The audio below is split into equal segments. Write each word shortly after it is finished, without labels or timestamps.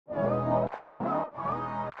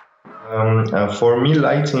For me,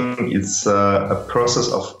 lighting is a process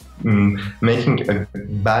of making a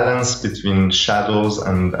balance between shadows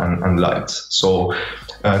and light. So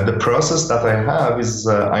the process that I have is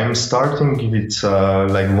I'm starting with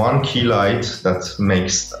like one key light that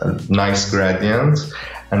makes a nice gradient,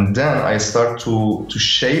 and then I start to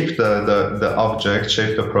shape the object,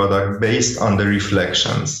 shape the product based on the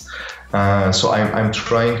reflections. So I'm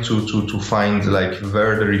trying to find like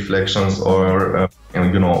where the reflections or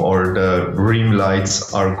or the rim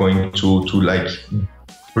lights are going to like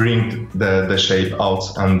bring the shape out,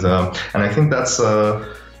 and I think that's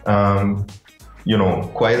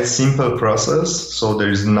quite simple process. So there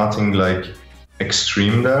is nothing like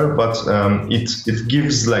extreme there, but it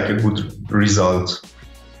gives like a good result.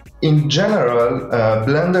 In general,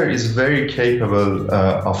 Blender is very capable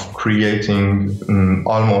of creating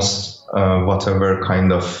almost whatever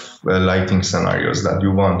kind of lighting scenarios that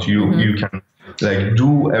you want. You can like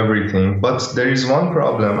do everything, but there is one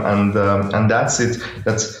problem, and that's it.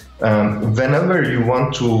 That's whenever you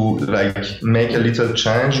want to like make a little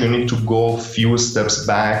change, you need to go few steps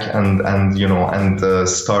back and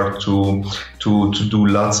start to do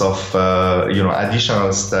lots of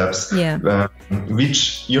additional steps. Yeah.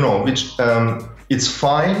 Which it's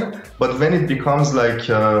fine, but when it becomes like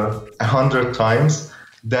 100 times,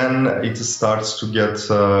 then it starts to get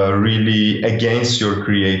really against your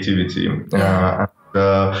creativity. Yeah.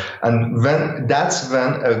 And that's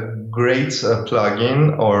when a great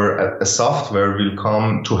plugin or a software will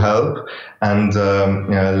come to help, and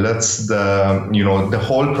lets the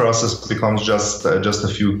whole process becomes just a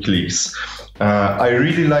few clicks. I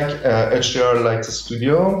really like HDR Light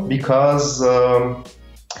Studio because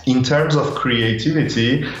in terms of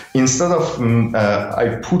creativity, instead of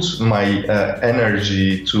I put my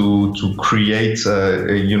energy to create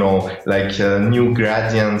new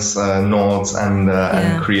gradients, nodes, and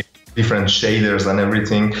create different shaders and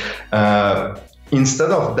everything.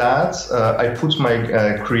 Instead of that, I put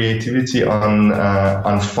my creativity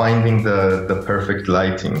on finding the perfect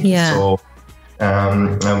lighting. Yeah. So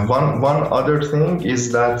one other thing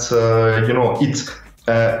is that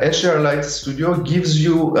HDR Light Studio gives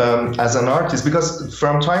you as an artist, because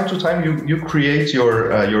from time to time you create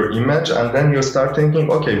your image, and then you start thinking,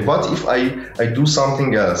 okay, what if I do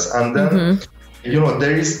something else? And then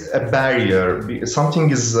there is a barrier. Something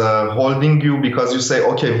is holding you, because you say,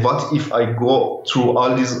 okay, what if I go through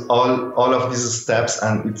all of these steps,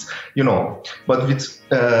 and it's but with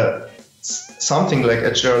something like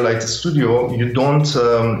HDR Light Studio, you don't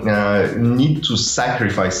need to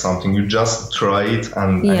sacrifice something. You just try it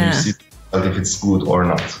and you see if it's good or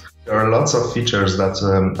not. There are lots of features that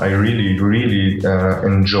I really, really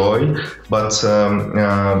enjoy, but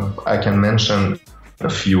I can mention a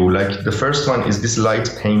few. Like the first one is this light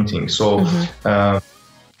painting. So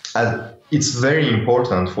it's very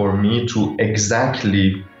important for me to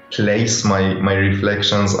exactly place my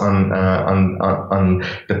reflections on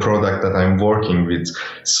the product that I'm working with.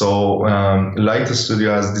 So Light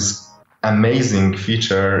Studio has this amazing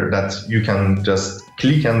feature that you can just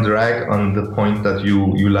click and drag on the point that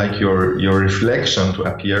you like your reflection to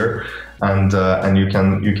appear, and you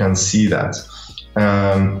can see that.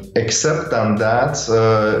 Except on that,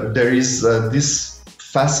 there is this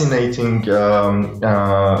fascinating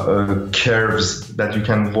curves that you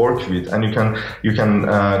can work with, and you can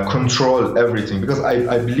control everything, because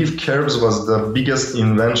I believe curves was the biggest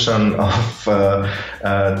invention of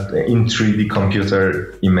in 3D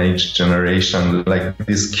computer image generation. Like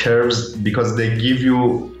these curves, because they give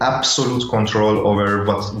you absolute control over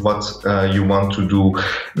what you want to do.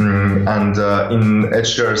 And in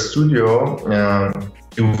HDR Studio,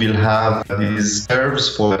 you will have these curves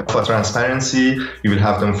for transparency. You will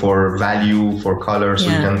have them for value, for color. So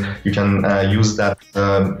you can use that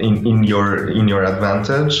in your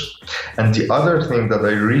advantage. And the other thing that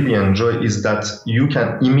I really enjoy is that you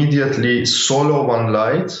can immediately solo one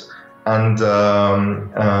light and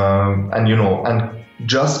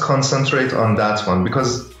just concentrate on that one,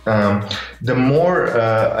 because the more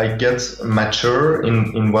I get mature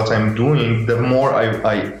in what I'm doing, the more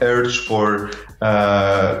I urge for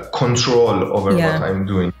control over what I'm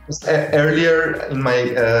doing. Earlier in my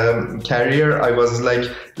career, I was like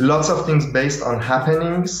lots of things based on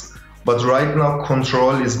happenings, but right now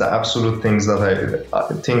control is the absolute things that I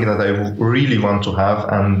think that I really want to have,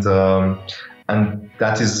 and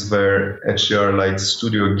that is where HDR Light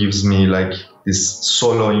Studio gives me like this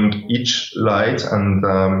soloing each light, and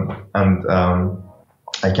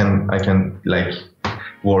I can like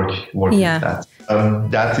work with that.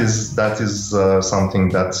 That is something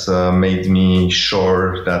that made me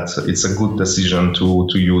sure that it's a good decision to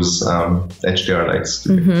use HDR Light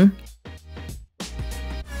Studio.